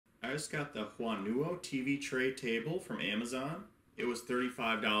I just got the Huanuo TV tray table from Amazon. It was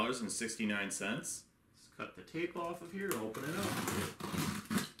 $35.69. Let's cut the tape off of here, open it up.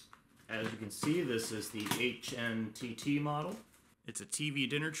 As you can see, this is the HNTT model. It's a TV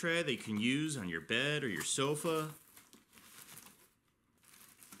dinner tray that you can use on your bed or your sofa.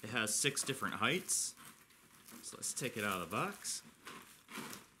 It has 6 different heights. So let's take it out of the box.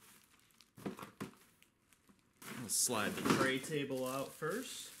 Let's slide the tray table out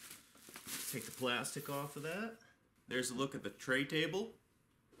first. Take the plastic off of that. There's a look at the tray table.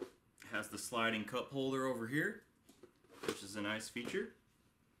 It has the sliding cup holder over here, which is a nice feature.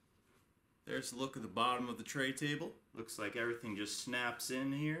 There's a look at the bottom of the tray table. Looks like everything just snaps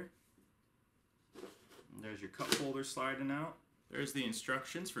in here. And there's your cup holder sliding out. There's the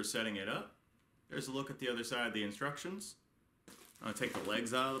instructions for setting it up. There's a look at the other side of the instructions. I'm going to take the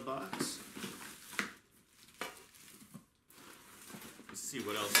legs out of the box. Let's see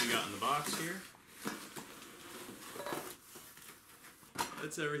what else we got in the box here.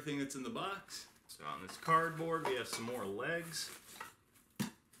 That's everything that's in the box. So on this cardboard we have some more legs.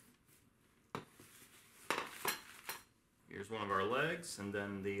 Here's one of our legs, and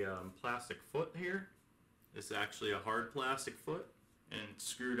then the plastic foot here. This is actually a hard plastic foot, and it's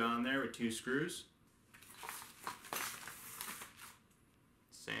screwed on there with 2 screws.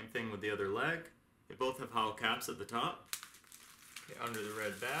 Same thing with the other leg. They both have hollow caps at the top. Okay, under the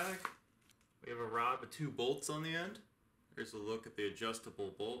red bag, we have a rod with 2 bolts on the end. Here's a look at the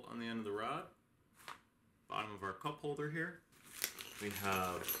adjustable bolt on the end of the rod. Bottom of our cup holder here. We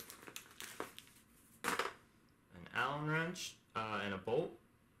have an Allen wrench and a bolt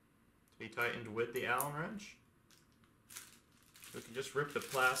to be tightened with the Allen wrench. We can just rip the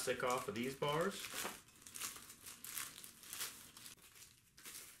plastic off of these bars.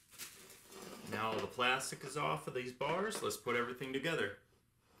 Now the plastic is off of these bars. Let's put everything together.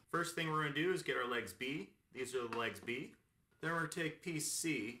 First thing we're going to do is get our legs B. These are the legs B. Then we're going to take piece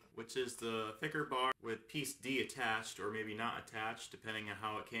C, which is the thicker bar with piece D attached, or maybe not attached, depending on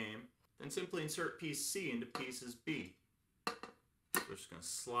how it came. Then simply insert piece C into pieces B. So we're just going to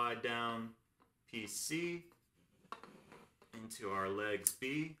slide down piece C into our legs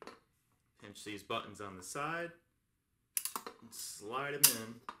B. Pinch these buttons on the side and slide them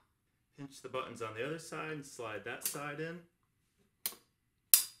in. Pinch the buttons on the other side and slide that side in.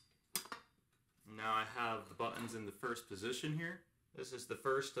 Now I have the buttons in the first position here. This is the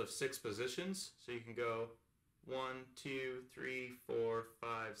first of 6 positions, so you can go 1, 2, 3, 4,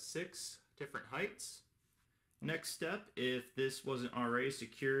 5, 6 different heights. Next step, if this wasn't already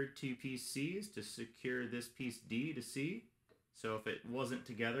secured to piece C, is to secure this piece D to C. So if it wasn't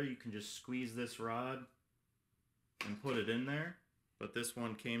together, you can just squeeze this rod and put it in there. But this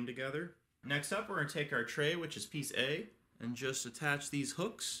one came together. Next up, we're going to take our tray, which is piece A, and just attach these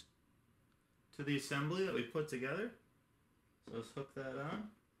hooks to the assembly that we put together. So let's hook that on.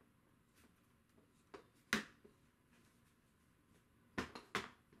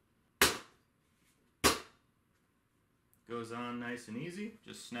 Goes on nice and easy,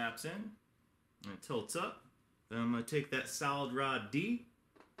 just snaps in, and it tilts up. Then I'm going to take that solid rod D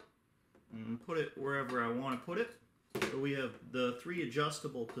and put it wherever I want to put it. So we have the 3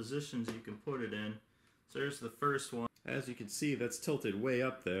 adjustable positions you can put it in. So there's the first one. As you can see, that's tilted way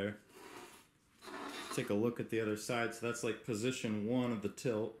up there. Take a look at the other side. So that's like position 1 of the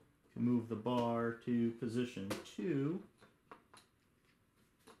tilt. You can move the bar to position 2.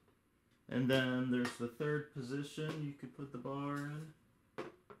 And then there's the 3rd position you could put the bar in.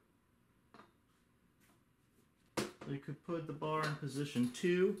 You could put the bar in position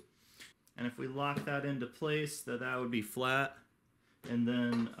 2. And if we lock that into place, that would be flat. And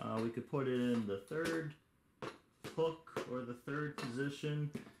then we could put it in the 3rd hook or the 3rd position.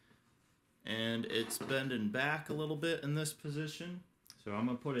 And it's bending back a little bit in this position. So I'm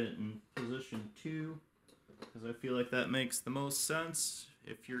going to put it in position 2 because I feel like that makes the most sense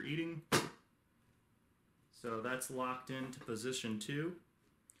if you're eating. So that's locked into position 2.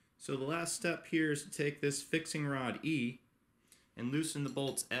 So the last step here is to take this fixing rod E and loosen the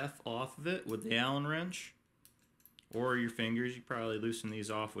bolts F off of it with the Allen wrench or your fingers. You probably loosen these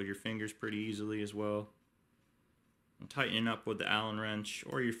off with your fingers pretty easily as well. And tighten up with the Allen wrench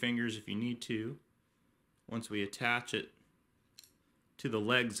or your fingers if you need to. Once we attach it to the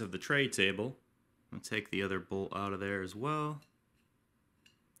legs of the tray table, I'll take the other bolt out of there as well.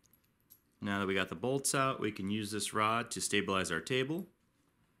 Now that we got the bolts out, we can use this rod to stabilize our table.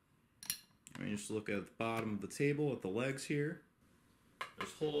 Let me just look at the bottom of the table with the legs here.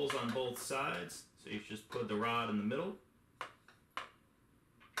 There's holes on both sides, so you just put the rod in the middle.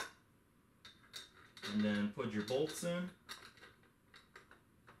 And then put your bolts in.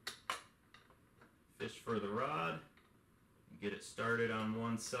 fish for the rod, get it started on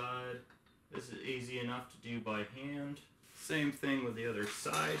one side. This is easy enough to do by hand. Same thing with the other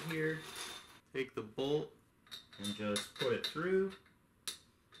side here. Take the bolt and just put it through,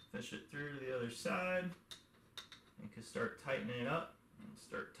 fish it through to the other side, and can start tightening it up. And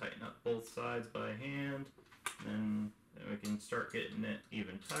start tightening up both sides by hand. Then we can start getting it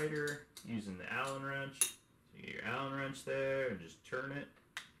even tighter using the Allen wrench. So you get your Allen wrench there and just turn it.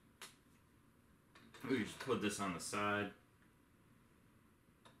 We just put this on the side.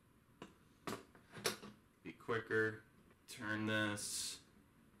 Be quicker. Turn this.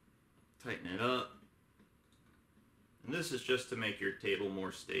 Tighten it up. And this is just to make your table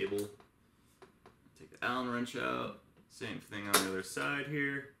more stable. Take the Allen wrench out. Same thing on the other side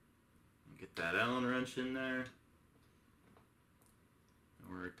here. Get that Allen wrench in there. And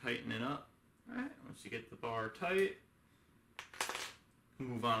we're tightening up. Alright, once you get the bar tight,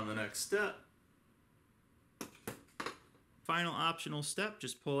 move on to the next step. Final optional step,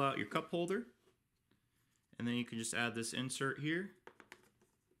 just pull out your cup holder. And then you can just add this insert here.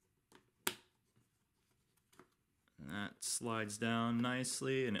 And that slides down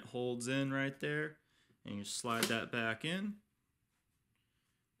nicely and it holds in right there. And you slide that back in.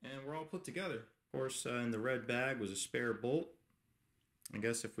 And we're all put together. Of course, in the red bag was a spare bolt. I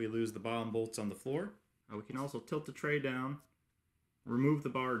guess if we lose the bottom bolts on the floor. We can also tilt the tray down, remove the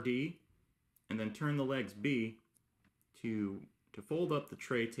bar D, and then turn the legs B to fold up the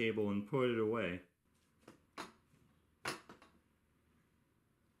tray table and put it away.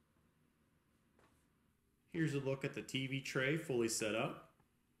 Here's a look at the TV tray fully set up.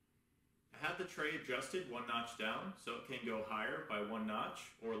 I had the tray adjusted 1 notch down so it can go higher by 1 notch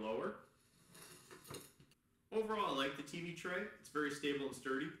or lower. Overall, I like the TV tray. It's very stable and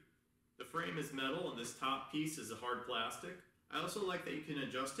sturdy. The frame is metal and this top piece is a hard plastic. I also like that you can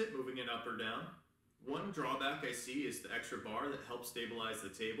adjust it, moving it up or down. One drawback I see is the extra bar that helps stabilize the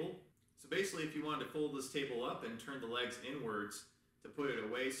table. So basically, if you wanted to fold this table up and turn the legs inwards to put it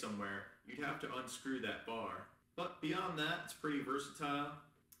away somewhere, you'd have to unscrew that bar. But beyond that, it's pretty versatile.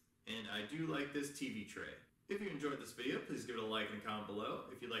 And I do like this TV tray. If you enjoyed this video, please give it a like and a comment below.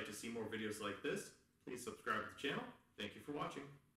 If you'd like to see more videos like this, please subscribe to the channel. Thank you for watching.